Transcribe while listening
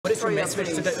it's a message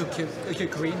to the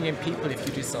Ukrainian people if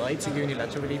you decide to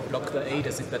unilaterally block the aid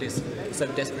that is so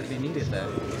desperately needed there?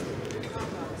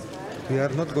 We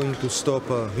are not going to stop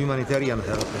humanitarian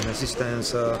help and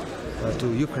assistance to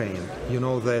Ukraine. You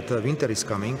know that winter is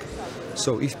coming,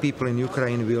 so if people in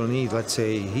Ukraine will need, let's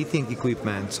say, heating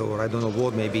equipment or I don't know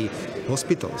what, maybe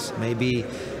hospitals, maybe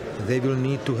they will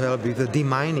need to help with the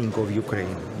demining of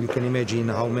Ukraine. You can imagine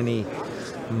how many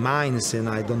mines and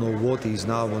I don't know what is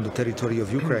now on the territory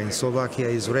of Ukraine. Slovakia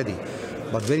is ready.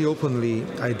 But very openly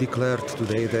I declared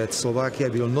today that Slovakia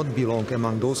will not belong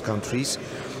among those countries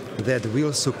that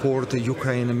will support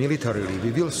Ukraine militarily.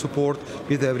 We will support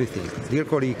with everything. Dear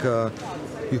colleague,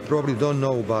 you probably don't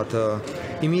know, but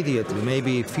immediately,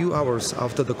 maybe a few hours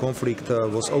after the conflict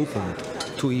was opened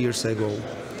 2 years ago,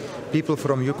 people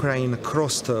from Ukraine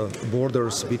crossed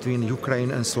borders between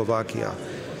Ukraine and Slovakia.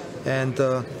 And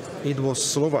it was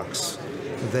Slovaks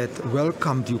that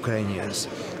welcomed Ukrainians.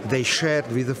 They shared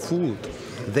with the food.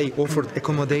 They offered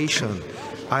accommodation.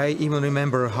 I even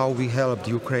remember how we helped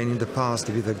Ukraine in the past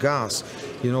with the gas.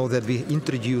 You know that we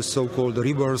introduced so-called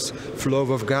reverse flow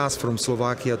of gas from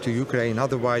Slovakia to Ukraine.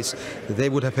 Otherwise, they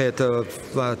would have had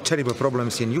terrible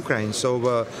problems in Ukraine.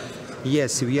 So,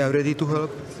 yes, we are ready to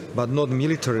help, but not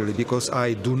militarily, because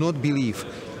I do not believe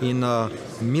in a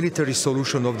military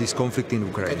solution of this conflict in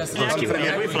Ukraine.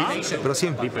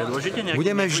 Prosím,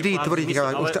 budeme vždy tvrdiť,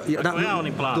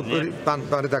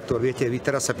 pán redaktor, viete, vy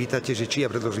teraz sa pýtate, že či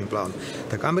ja predložím plán.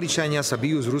 Tak Američania sa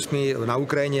bijú s Rusmi na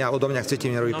Ukrajine a odo mňa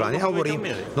chcete mi robiť plán.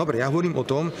 Ja hovorím o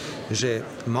tom, že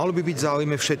malo by byť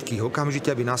záujme všetkých okamžite,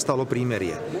 aby nastalo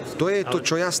prímerie. To je to,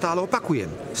 čo ja stále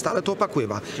opakujem. Stále to opakujem.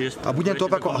 A budem to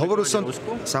opakovať. Hovoril som,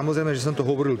 samozrejme, že som to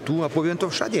hovoril tu a poviem to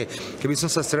všade. Keby som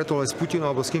sa stretol aj s Putinom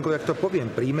alebo s kýmkoľvek, to poviem.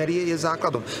 Prímerie je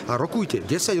základom. A rokujte.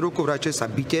 10 rokov radšej sa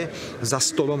bite za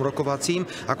stolom rokovacím,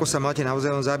 ako sa máte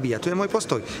navzájom zabíjať. To je môj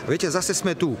postoj. A viete, zase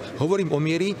sme tu. Hovorím o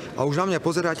miery a už na mňa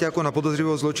pozeráte ako na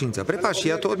podozrivého zločinca.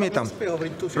 Prepáčte, ja to odmietam.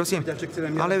 Prosím.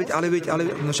 Ale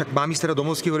no však mám ísť teda do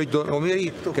Moskvy hovoriť o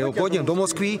miery. Keď pôjdem do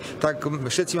Moskvy, tak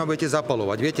všetci ma budete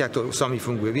zapalovať. Viete, ako to s vami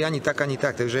funguje. Vy ani tak.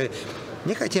 Takže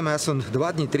nechajte ma, ja som 2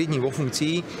 dni, 3 dni vo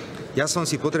funkcii. Ja som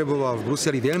si potreboval v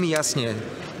Bruseli veľmi jasne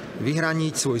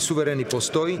vyhraniť svoj suverénny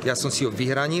postoj. Ja som si ho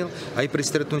vyhranil aj pri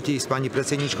stretnutí s pani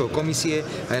predsedníčkou komisie,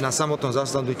 aj na samotnom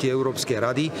zasadnutí Európskej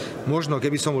rady. Možno,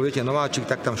 keby som bol, viete, nováčik,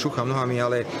 tak tam šúcham nohami,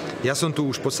 ale ja som tu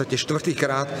už v podstate 4.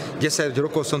 krát, 10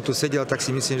 rokov som tu sedel, tak si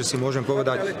myslím, že si môžem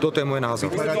povedať, toto je môj názor.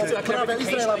 Práve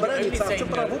Izraela branica, čo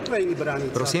práve Ukrajiny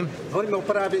branica? Prosím? Hovoríme o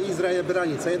práve Izraela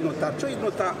branica, jednota. Čo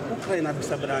jednota Ukrajina by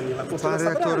sa bránila? Pán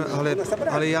redaktor,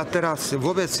 ale ja teraz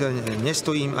vôbec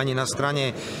nestojím ani na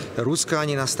strane Ruska,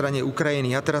 ani na strane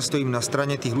Ukrajiny. Ja teraz stojím na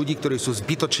strane tých ľudí, ktorí sú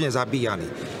zbytočne zabíjani.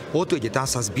 O to ide, tam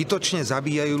sa zbytočne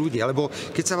zabíjajú ľudia. Lebo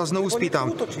keď sa vás znovu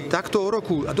spýtam, takto o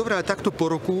roku, a dobré, ale takto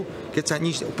po roku, keď sa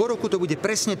nič, po roku to bude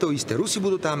presne to isté. Rusi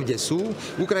budú tam, kde sú,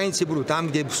 Ukrajinci budú tam,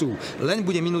 kde sú. Len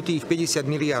bude minutých 50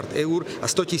 miliárd eur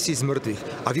a 100 000 mŕtvych.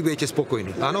 A vy budete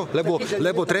spokojní. Áno?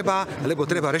 Lebo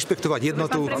treba rešpektovať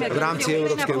jednotu v rámci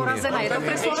Európskej únie.